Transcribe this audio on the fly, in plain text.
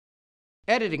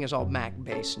Editing is all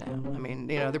Mac-based now. I mean,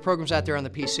 there are programs out there on the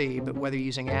PC, but whether you're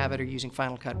using Avid or using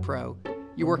Final Cut Pro,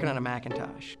 you're working on a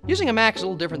Macintosh. Using a Mac is a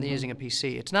little different than using a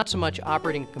PC. It's not so much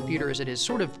operating a computer as it is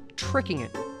sort of tricking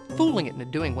it, fooling it into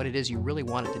doing what it is you really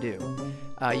want it to do.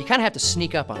 You kind of have to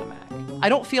sneak up on a Mac. I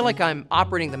don't feel like I'm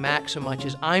operating the Mac so much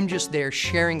as I'm just there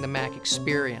sharing the Mac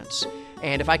experience.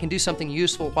 And if I can do something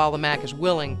useful while the Mac is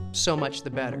willing, so much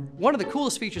the better. One of the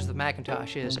coolest features of the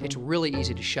Macintosh is it's really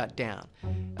easy to shut down.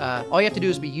 All you have to do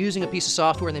is be using a piece of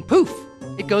software and then poof,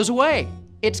 it goes away.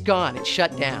 It's gone, it's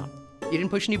shut down. You didn't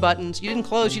push any buttons, you didn't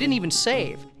close, you didn't even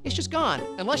save. It's just gone.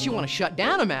 Unless you want to shut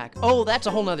down a Mac, oh, that's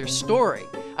a whole nother story.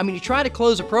 I mean, you try to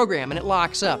close a program and it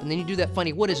locks up, and then you do that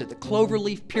funny, what is it, the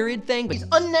cloverleaf period thing? But these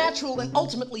unnatural and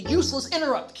ultimately useless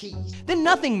interrupt keys. Then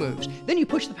nothing moves. Then you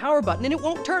push the power button and it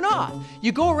won't turn off.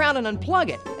 You go around and unplug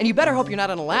it, and you better hope you're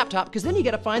not on a laptop, because then you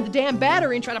gotta find the damn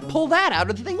battery and try to pull that out,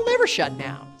 or the thing will never shut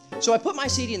down. So I put my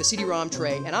CD in the CD-ROM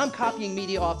tray, and I'm copying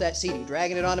media off that CD,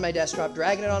 dragging it onto my desktop,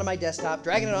 dragging it onto my desktop,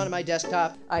 dragging it onto my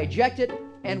desktop. I eject it,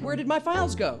 and where did my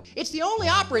files go? It's the only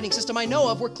operating system I know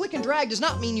of where click and drag does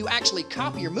not mean you actually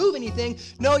copy or move anything.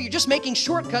 No, you're just making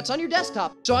shortcuts on your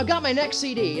desktop. So I've got my next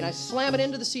CD, and I slam it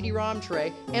into the CD-ROM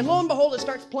tray, and lo and behold, it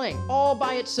starts playing all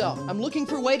by itself. I'm looking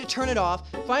for a way to turn it off.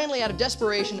 Finally, out of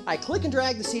desperation, I click and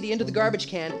drag the CD into the garbage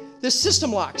can. The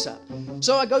system locks up.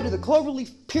 So I go to the cloverleaf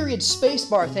period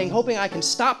spacebar thing, hoping I can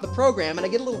stop the program, and I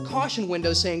get a little caution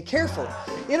window saying, careful,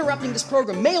 interrupting this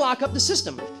program may lock up the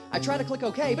system. I try to click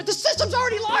OK, but the system's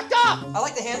already locked up! I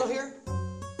like the handle here.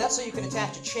 That's so you can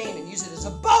attach a chain and use it as a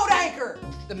boat anchor!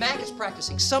 The Mac is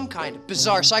practicing some kind of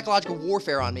bizarre psychological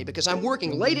warfare on me because I'm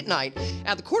working late at night.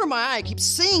 Out the corner of my eye, I keep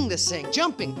seeing this thing,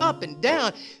 jumping up and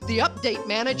down. The update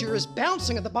manager is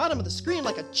bouncing at the bottom of the screen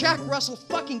like a Jack Russell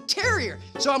fucking terrier.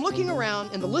 So I'm looking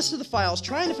around in the list of the files,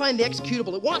 trying to find the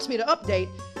executable it wants me to update.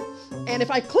 And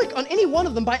if I click on any one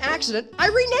of them by accident, I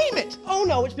rename it! Oh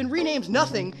no, it's been renamed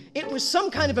nothing. It was some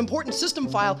kind of important system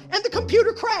file, and the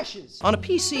computer crashes! On a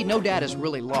PC, no data is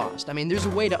really lost. I mean, there's a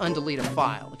way to undelete a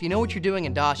file. If you know what you're doing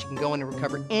in DOS, you can go in and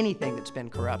recover anything that's been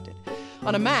corrupted.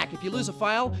 On a Mac, if you lose a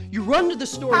file, you run to the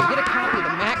store, you get a copy of the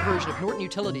Mac version of Norton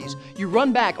Utilities, you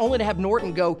run back only to have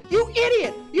Norton go, "You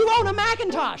idiot! You own a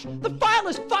Macintosh! The file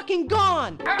is fucking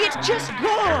gone! It's just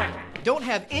gone!" Don't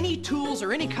have any tools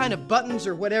or any kind of buttons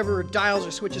or whatever dials or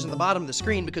switches in the bottom of the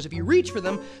screen, because if you reach for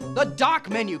them, the dock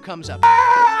menu comes up.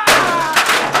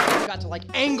 You've got to like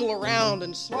angle around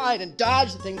and slide and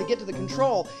dodge the thing to get to the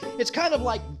control. It's kind of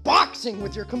like boxing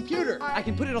with your computer. I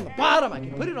can put it on the bottom, I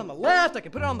can put it on the left, I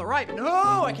can put it on the right.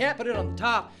 No, I can't put it on the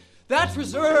top. That's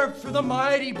reserved for the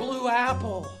mighty Blue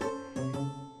Apple.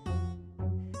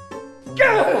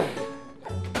 Gah!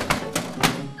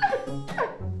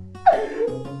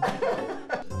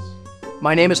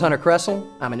 My name is Hunter Kressel,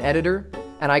 I'm an editor,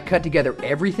 and I cut together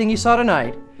everything you saw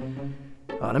tonight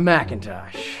on a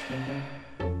Macintosh.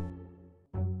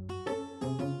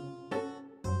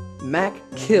 Mac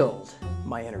killed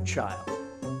my inner child.